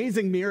is an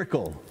amazing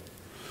miracle.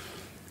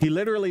 He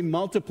literally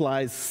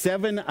multiplies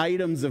 7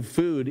 items of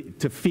food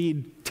to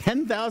feed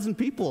 10,000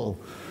 people.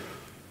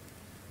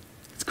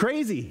 It's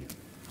crazy.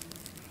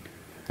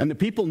 And the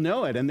people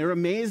know it, and they're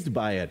amazed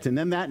by it. And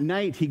then that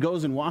night, he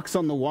goes and walks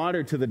on the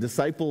water to the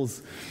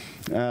disciples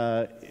who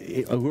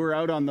are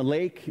out on the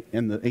lake,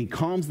 and he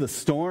calms the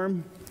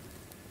storm.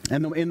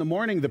 And in the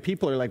morning, the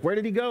people are like, where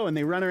did he go? And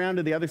they run around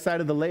to the other side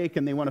of the lake,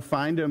 and they want to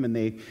find him, and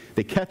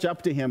they catch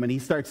up to him, and he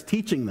starts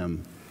teaching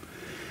them.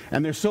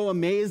 And they're so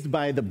amazed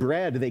by the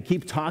bread, they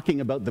keep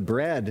talking about the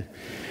bread.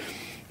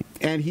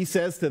 And he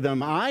says to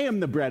them, I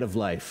am the bread of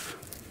life.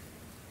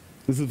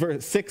 This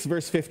is 6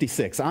 verse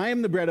 56. I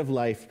am the bread of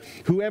life.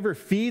 Whoever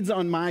feeds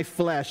on my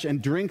flesh and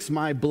drinks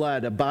my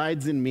blood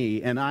abides in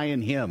me, and I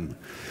in him.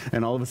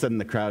 And all of a sudden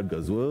the crowd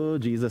goes, whoa,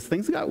 Jesus,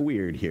 things got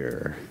weird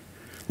here.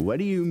 What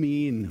do you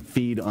mean,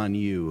 feed on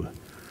you?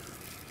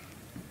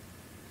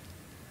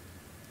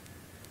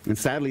 And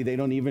sadly, they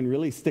don't even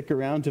really stick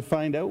around to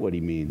find out what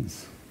he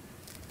means.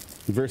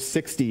 Verse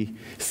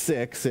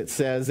 66, it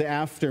says,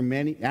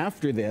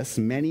 after this,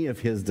 many of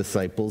his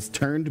disciples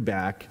turned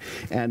back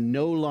and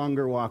no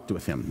longer walked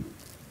with him.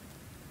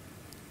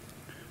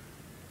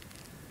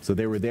 So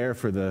they were there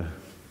for the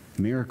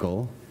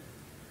miracle.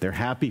 They're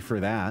happy for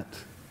that.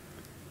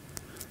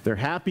 They're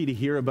happy to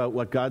hear about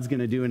what God's going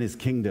to do in his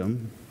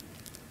kingdom.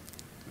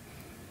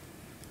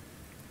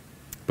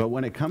 But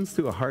when it comes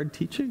to a hard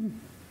teaching,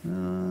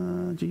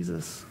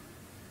 Jesus,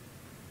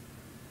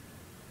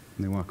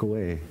 and they walk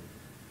away.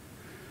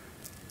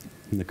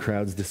 And the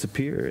crowds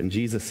disappear. And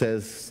Jesus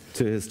says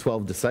to his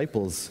 12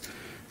 disciples,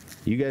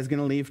 you guys going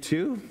to leave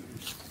too?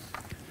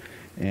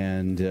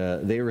 And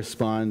they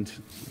respond,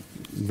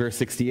 verse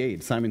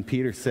 68, Simon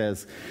Peter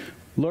says,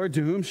 Lord,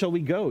 to whom shall we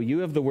go?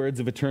 You have the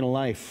words of eternal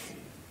life.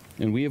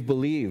 And we have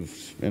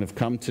believed and have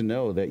come to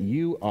know that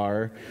you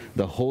are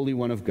the Holy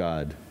One of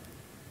God.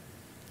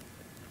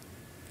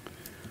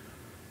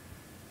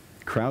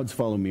 Crowds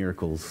follow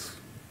miracles,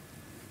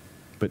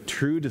 but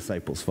true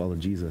disciples follow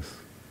Jesus.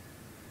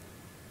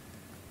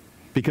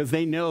 Because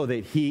they know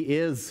that he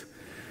is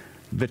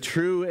the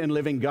true and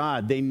living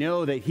God. They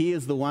know that he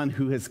is the one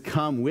who has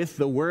come with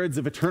the words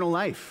of eternal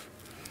life.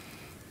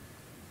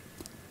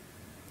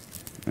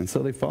 And so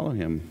they follow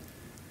him.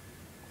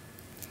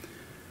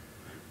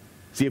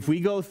 See, if we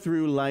go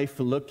through life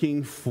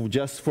looking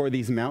just for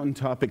these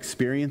mountaintop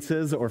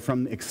experiences, or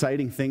from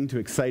exciting thing to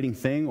exciting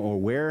thing, or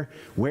where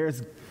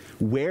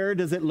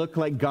does it look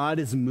like God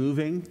is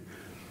moving?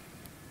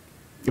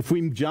 If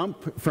we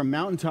jump from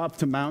mountaintop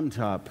to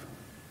mountaintop,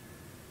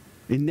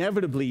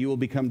 inevitably you will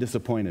become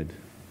disappointed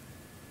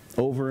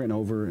over and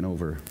over and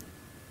over.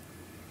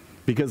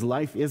 Because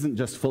life isn't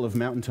just full of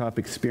mountaintop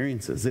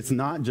experiences. It's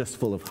not just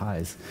full of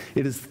highs.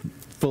 It is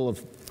full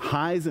of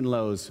highs and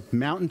lows,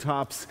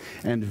 mountaintops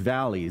and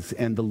valleys,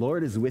 and the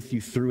Lord is with you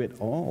through it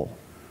all.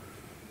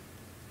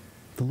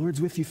 The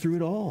Lord's with you through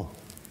it all.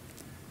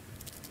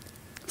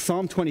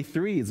 Psalm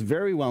 23 is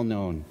very well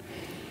known.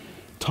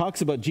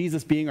 Talks about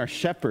Jesus being our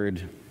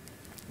shepherd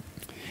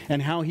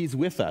and how he's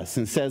with us,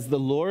 and says, the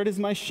Lord is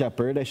my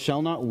shepherd, I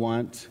shall not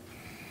want.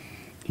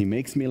 He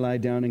makes me lie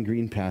down in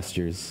green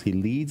pastures. He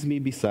leads me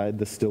beside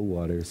the still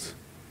waters.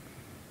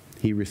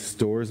 He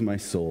restores my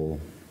soul.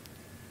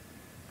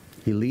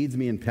 He leads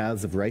me in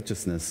paths of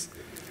righteousness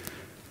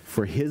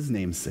for his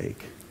name's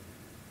sake.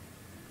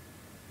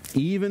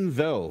 Even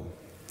though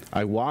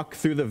I walk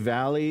through the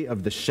valley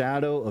of the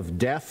shadow of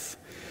death,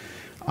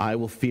 I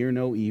will fear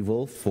no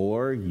evil,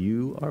 for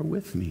you are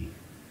with me.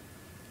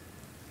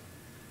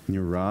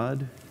 Your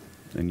rod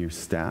and your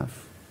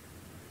staff,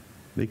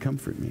 they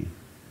comfort me.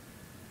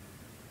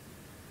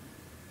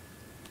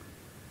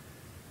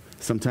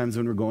 Sometimes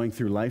when we're going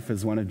through life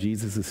as one of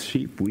Jesus'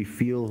 sheep, we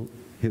feel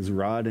his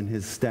rod and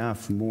his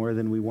staff more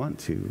than we want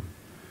to.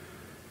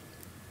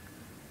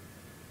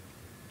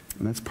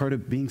 And that's part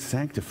of being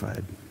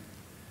sanctified.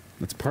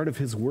 It's part of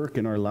his work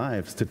in our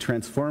lives to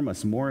transform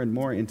us more and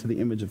more into the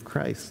image of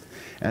Christ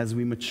as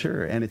we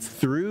mature. And it's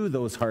through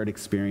those hard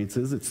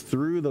experiences, it's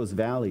through those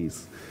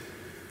valleys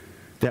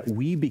that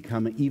we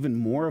become even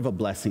more of a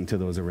blessing to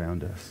those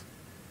around us.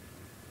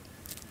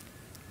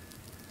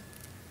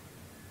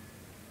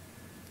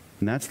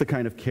 And that's the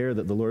kind of care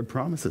that the Lord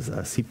promises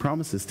us. He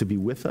promises to be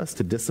with us,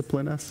 to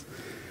discipline us,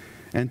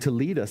 and to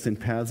lead us in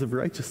paths of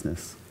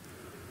righteousness.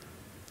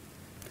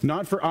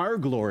 Not for our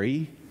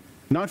glory,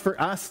 not for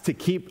us to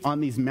keep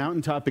on these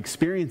mountaintop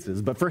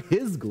experiences, but for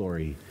his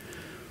glory.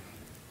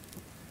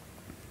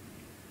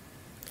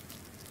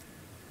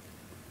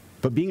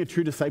 But being a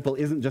true disciple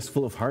isn't just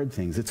full of hard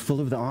things. It's full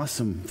of the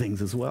awesome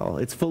things as well.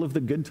 It's full of the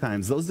good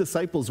times. Those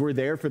disciples were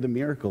there for the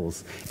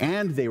miracles,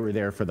 and they were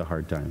there for the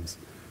hard times.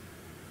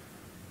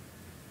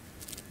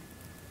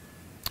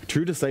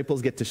 True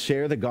disciples get to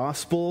share the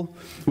gospel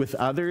with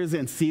others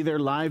and see their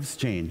lives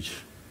change.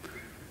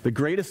 The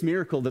greatest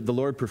miracle that the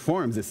Lord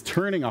performs is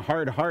turning a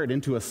hard heart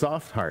into a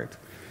soft heart,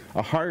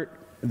 a heart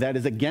that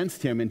is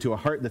against him into a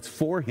heart that's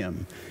for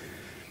him.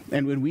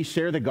 And when we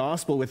share the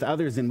gospel with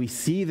others and we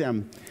see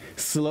them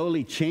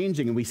slowly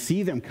changing and we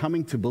see them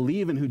coming to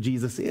believe in who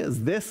Jesus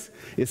is, this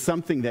is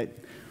something that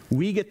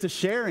we get to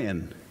share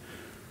in.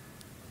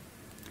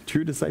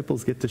 True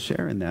disciples get to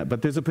share in that.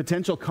 But there's a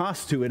potential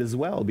cost to it as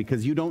well,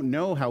 because you don't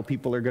know how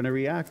people are going to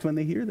react when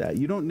they hear that.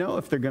 You don't know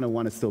if they're going to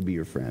want to still be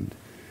your friend.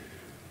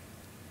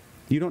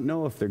 You don't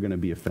know if they're going to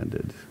be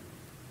offended.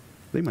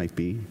 They might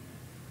be.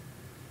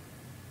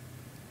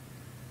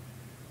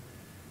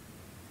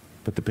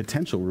 But the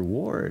potential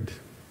reward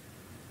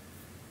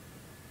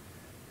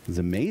is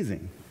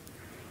amazing.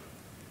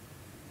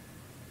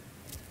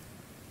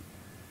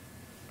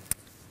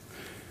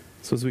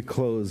 So as we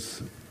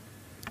close,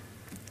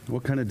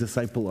 what kind of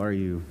disciple are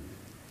you?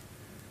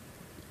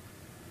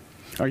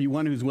 Are you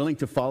one who's willing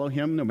to follow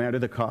him no matter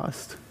the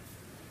cost?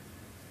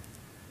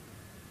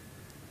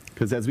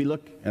 Because as we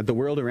look at the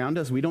world around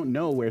us, we don't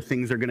know where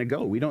things are going to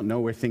go. We don't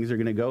know where things are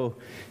going to go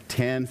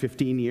 10,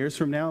 15 years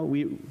from now.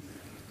 We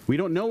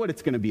don't know what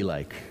it's going to be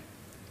like.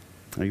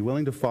 Are you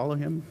willing to follow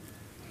him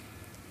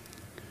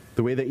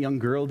the way that young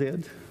girl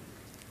did?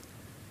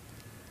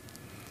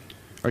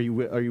 Are you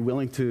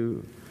willing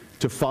to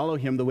follow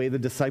him the way the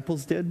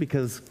disciples did?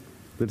 Because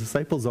the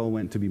disciples all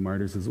went to be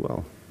martyrs as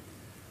well.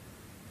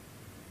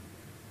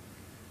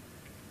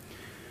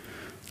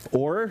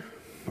 Or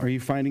are you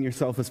finding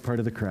yourself as part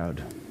of the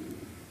crowd?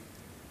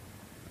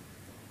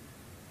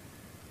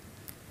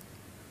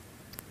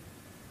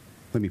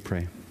 Let me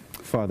pray.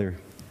 Father,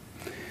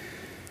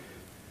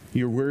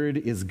 your word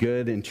is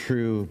good and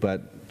true,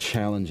 but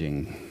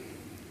challenging.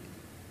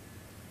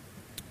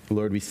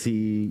 Lord, we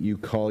see you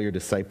call your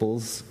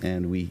disciples,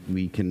 and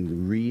we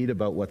can read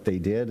about what they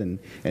did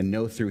and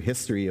know through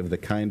history of the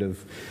kind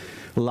of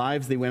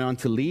lives they went on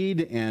to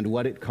lead and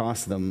what it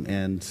cost them.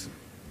 And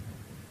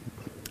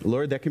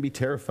Lord, that can be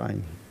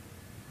terrifying.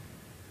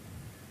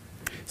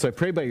 So I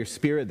pray by your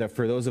Spirit that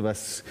for those of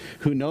us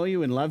who know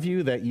you and love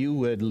you, that you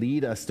would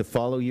lead us to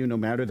follow you no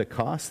matter the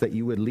cost, that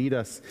you would lead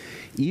us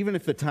even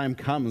if the time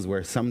comes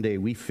where someday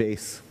we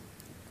face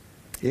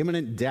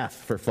imminent death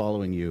for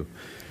following you,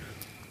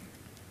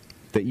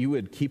 that you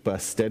would keep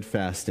us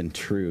steadfast and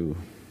true,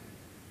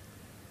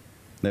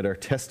 that our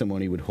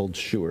testimony would hold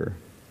sure.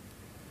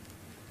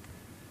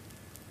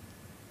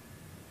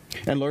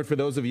 And Lord, for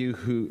those of you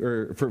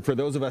for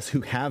those of us who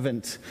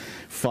haven't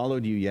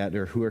followed you yet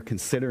or who are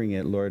considering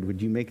it, Lord,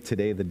 would you make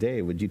today the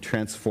day? Would you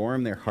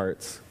transform their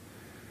hearts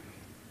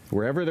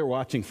wherever they're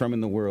watching from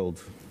in the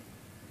world?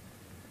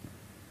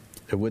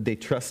 Or would they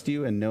trust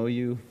you and know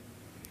you?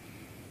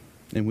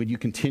 And would you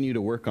continue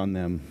to work on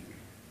them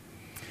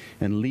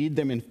and lead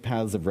them in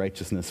paths of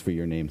righteousness for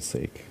your name's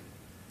sake?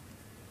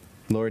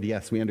 Lord,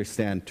 yes, we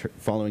understand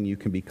following you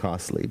can be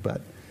costly,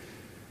 but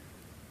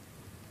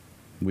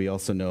we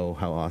also know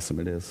how awesome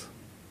it is.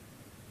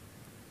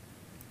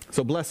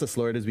 So bless us,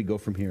 Lord, as we go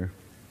from here.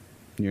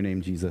 In your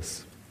name,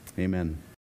 Jesus. Amen.